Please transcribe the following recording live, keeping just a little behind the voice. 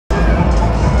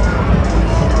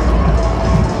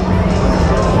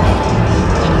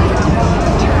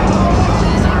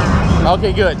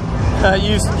Okay, good.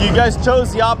 You guys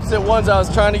chose the opposite ones I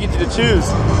was trying to get you to choose.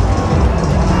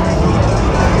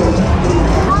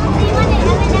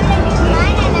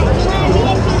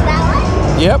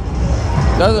 Yep.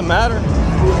 Doesn't matter.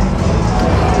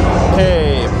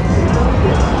 Okay.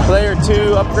 Player 2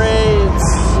 upgrades.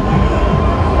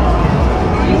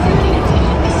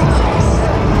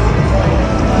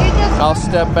 I'll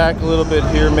step back a little bit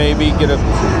here, maybe get a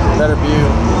better view.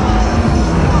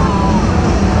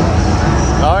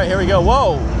 All right, here we go.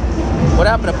 Whoa, what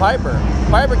happened to Piper?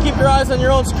 Piper, keep your eyes on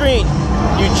your own screen,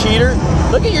 you cheater.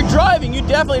 Look at your driving. You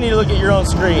definitely need to look at your own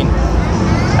screen.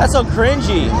 That's so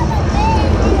cringy.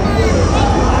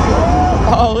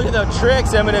 Oh, look at the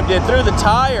tricks Eminem did. Through the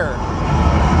tire.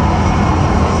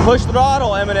 Push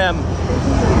throttle, Eminem.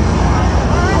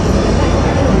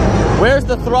 Where's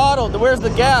the throttle? Where's the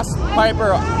gas,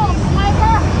 Piper?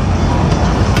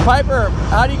 Piper,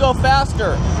 how do you go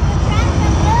faster?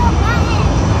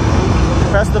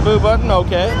 Press the blue button,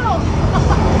 okay.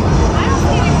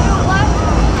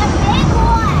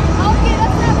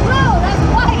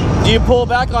 Do you pull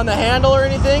back on the handle or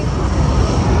anything?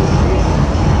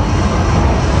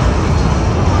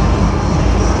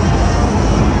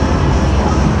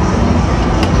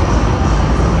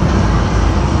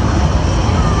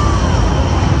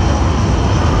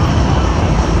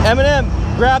 Eminem,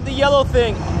 grab the yellow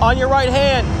thing on your right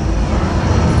hand.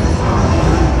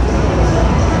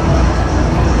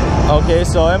 Okay,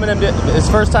 so Eminem did his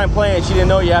first time playing. She didn't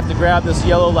know you have to grab this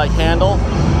yellow like handle.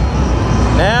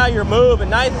 Now you're moving,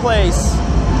 9th place.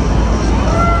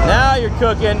 Now you're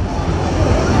cooking.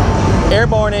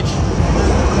 Airborneage.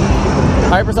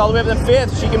 Piper's all the way up to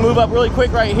 5th. She can move up really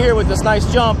quick right here with this nice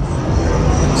jump.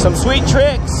 Some sweet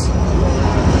tricks.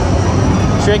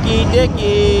 Tricky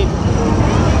Dicky.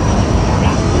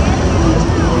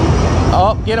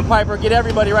 Oh, get him, Piper. Get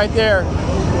everybody right there.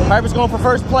 Piper's going for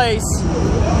first place.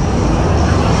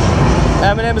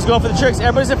 Eminem is going for the tricks.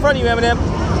 Everybody's in front of you, Eminem.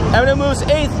 Eminem moves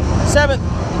 8th, 7th,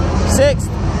 6th,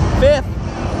 5th.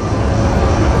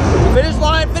 Finish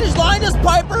line is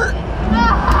Piper.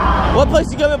 What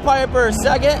place you come in, Piper?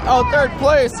 2nd? Oh, 3rd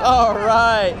place. All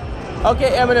right.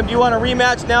 Okay, Eminem, do you want a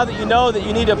rematch now that you know that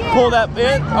you need to pull that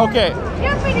in? Okay.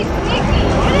 You're pretty sneaky.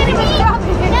 You didn't even drop it.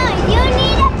 No, you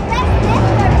need to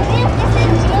press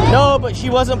this or this. No, but she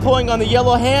wasn't pulling on the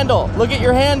yellow handle. Look at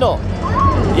your handle.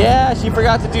 Yeah, she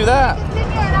forgot to do that.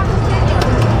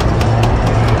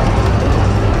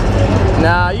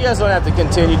 Nah, you guys don't have to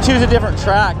continue. Choose a different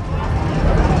track.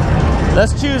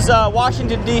 Let's choose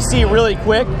Washington, D.C. really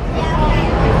quick.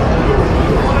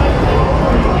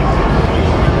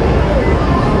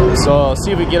 So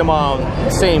see if we get them on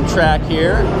the same track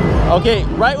here. Okay,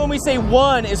 right when we say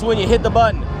 1 is when you hit the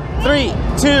button. 3,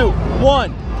 2,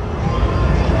 1.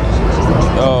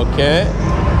 Okay.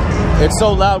 It's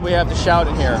so loud we have to shout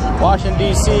in here. Washington,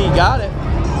 D.C., got it.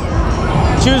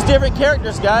 Choose different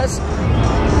characters, guys.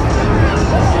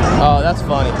 Oh, that's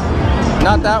funny.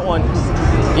 Not that one.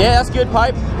 Yeah, that's good,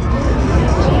 Pipe.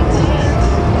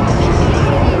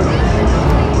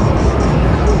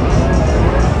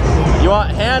 You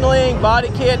want handling, body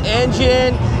kit,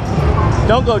 engine.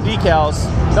 Don't go decals.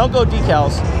 Don't go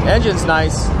decals. Engine's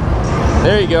nice.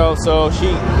 There you go. So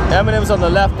Eminem's on the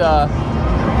left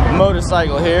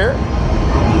motorcycle here.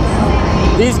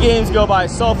 These games go by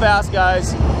so fast,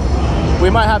 guys. We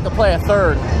might have to play a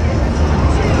 3rd.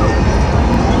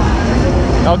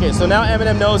 Okay, so now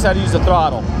Eminem knows how to use the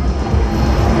throttle.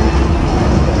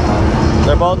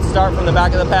 They're both start from the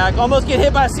back of the pack. Almost get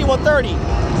hit by a C-130.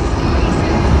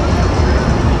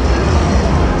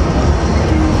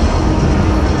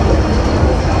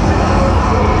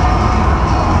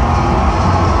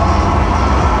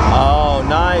 Oh,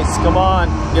 nice. Come on.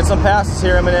 Get some passes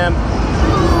here, Eminem.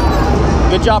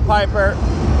 Good job, Piper.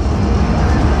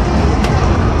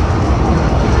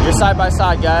 You're side by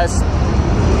side, guys.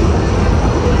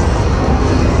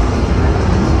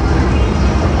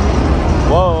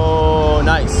 Whoa,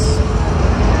 nice.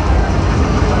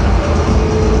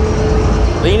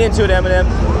 Lean into it, Eminem,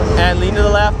 and lean to the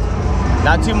left.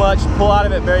 Not too much. Pull out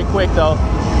of it very quick, though.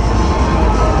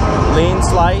 Lean,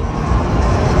 slight.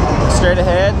 Straight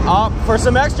ahead. Up for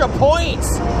some extra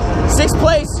points. 6th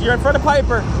place. You're in front of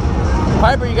Piper.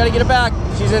 Piper, you got to get it back.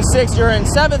 She's in 6th. You're in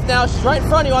 7th now. She's right in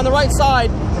front of you on the right side.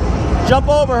 Jump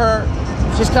over her.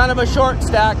 She's kind of a short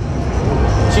stack.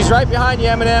 She's right behind you,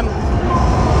 Eminem.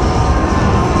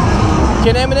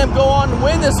 Can Eminem go on and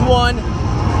win this one?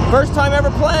 First time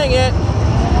ever playing it.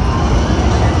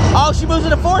 Oh, she moves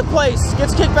into 4th place.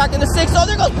 Gets kicked back into 6th. Oh,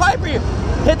 there goes Piper.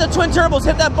 Hit the twin turbos.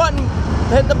 Hit that button.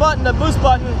 Hit the button, the boost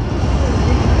button.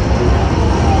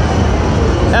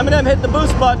 Eminem hit the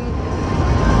boost button.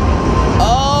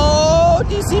 Oh,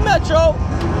 DC Metro.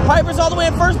 Piper's all the way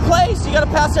in first place. You got to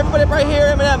pass everybody right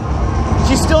here, Eminem.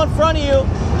 She's still in front of you.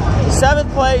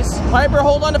 7th place. Piper,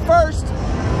 hold on to first.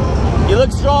 You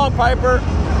look strong, Piper.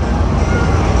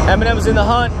 Eminem's in the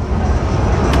hunt.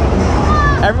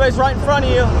 Everybody's right in front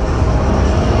of you.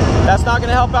 That's not going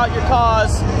to help out your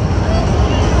cause.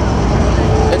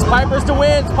 It's Piper's to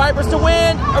win. It's Piper's to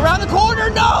win. Around the corner.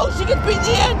 No, she gets beat in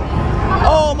the end.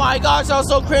 Oh my gosh, that was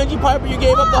so cringy, Piper. You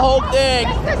gave up the whole thing.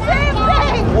 It's the same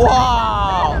thing.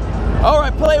 Wow. All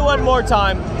right, play one more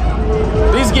time.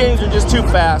 These games are just too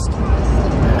fast.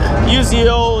 Use the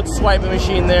old swiping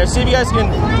machine there. See if you guys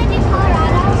can.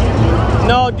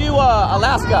 No, do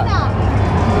Alaska.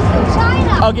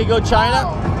 China. Okay, go China.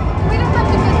 Oh, we don't have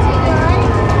to continue,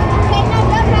 right? Okay, no,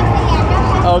 don't have to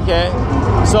yet. Okay.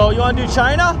 So you want to do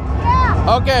China?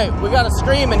 Yeah. Okay, we got a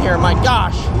scream in here. My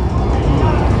gosh.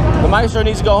 The maestro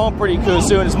needs to go home pretty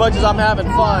soon. As much as I'm having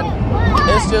fun,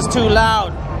 it's just too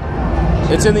loud.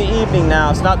 It's in the evening now.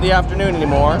 It's not the afternoon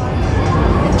anymore.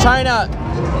 China.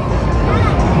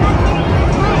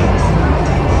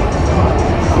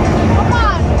 Come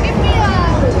on, give me a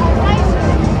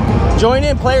nice. Join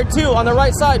in, player 2 on the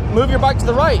right side. Move your bike to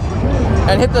the right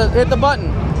and hit the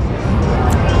button.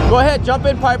 Go ahead, jump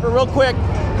in, Piper, real quick.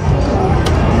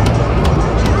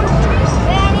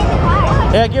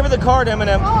 Yeah, give her the card,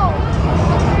 Eminem.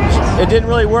 It didn't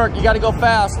really work. You got to go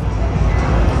fast.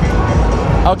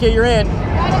 Okay, you're in.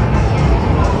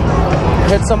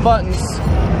 Hit some buttons.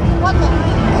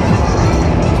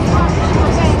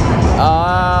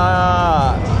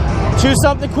 Choose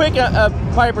something quick,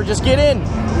 Piper. Just get in.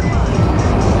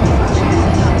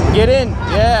 Get in.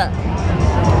 Yeah.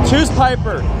 Choose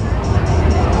Piper.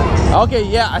 Okay,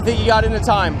 yeah, I think you got in the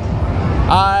time.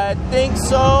 I think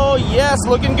so. Yes,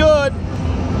 looking good.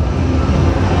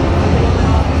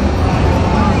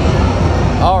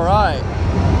 All right.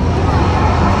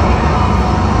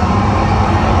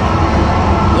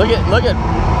 Look at.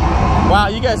 Wow,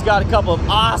 you guys got a couple of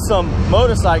awesome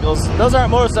motorcycles. Those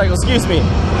aren't motorcycles, excuse me.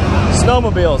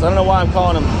 Snowmobiles. I don't know why I'm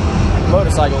calling them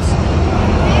motorcycles.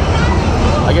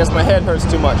 I guess my head hurts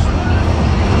too much.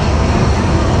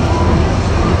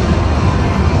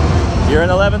 You're in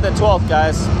 11th and 12th,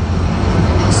 guys.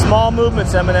 Small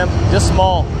movements, Eminem. Just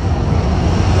small.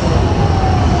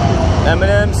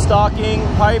 Eminem stalking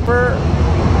Piper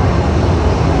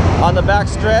on the back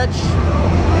stretch.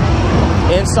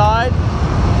 Inside.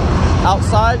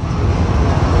 Outside.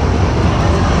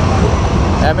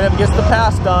 Eminem gets the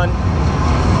pass done.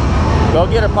 Go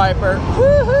get her, Piper.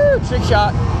 Woohoo! Trick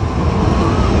shot.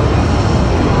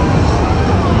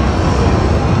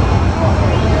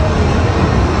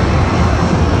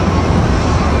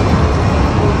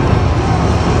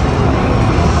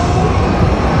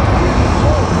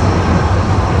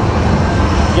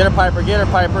 Get her, Piper. Get her,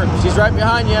 Piper. She's right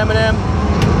behind you, Eminem.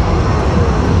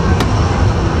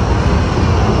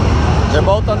 They're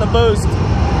both on the boost.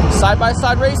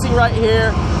 Side-by-side racing right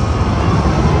here.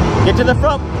 Get to the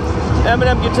front.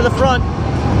 Eminem, get to the front.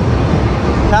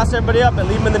 Pass everybody up and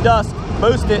leave them in the dust.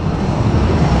 Boost it.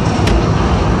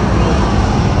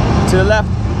 To the left.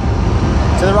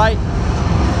 To the right.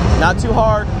 Not too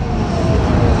hard.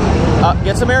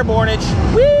 Get some airborneage.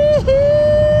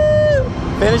 Woo-hoo!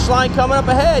 Finish line coming up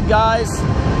ahead, guys.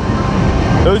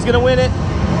 Who's going to win it?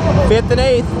 5th and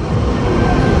 8th.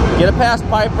 Get a pass,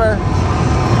 Piper.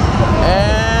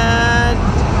 And,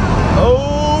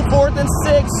 4th and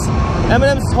 6th.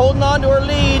 Eminem's holding on to her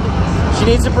lead. She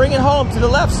needs to bring it home. To the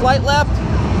left, slight left.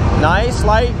 Nice,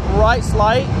 slight right,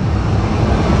 slight.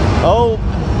 Oh,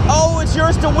 it's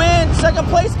yours to win. 2nd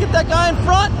place, get that guy in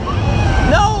front.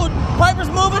 No, Piper's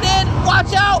moving in.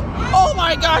 Watch out. Oh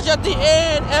my gosh, at the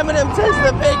end, Eminem takes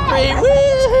the victory.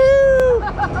 Woohoo!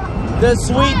 The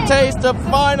sweet taste of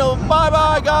final.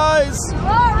 Bye-bye, guys. All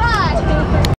right.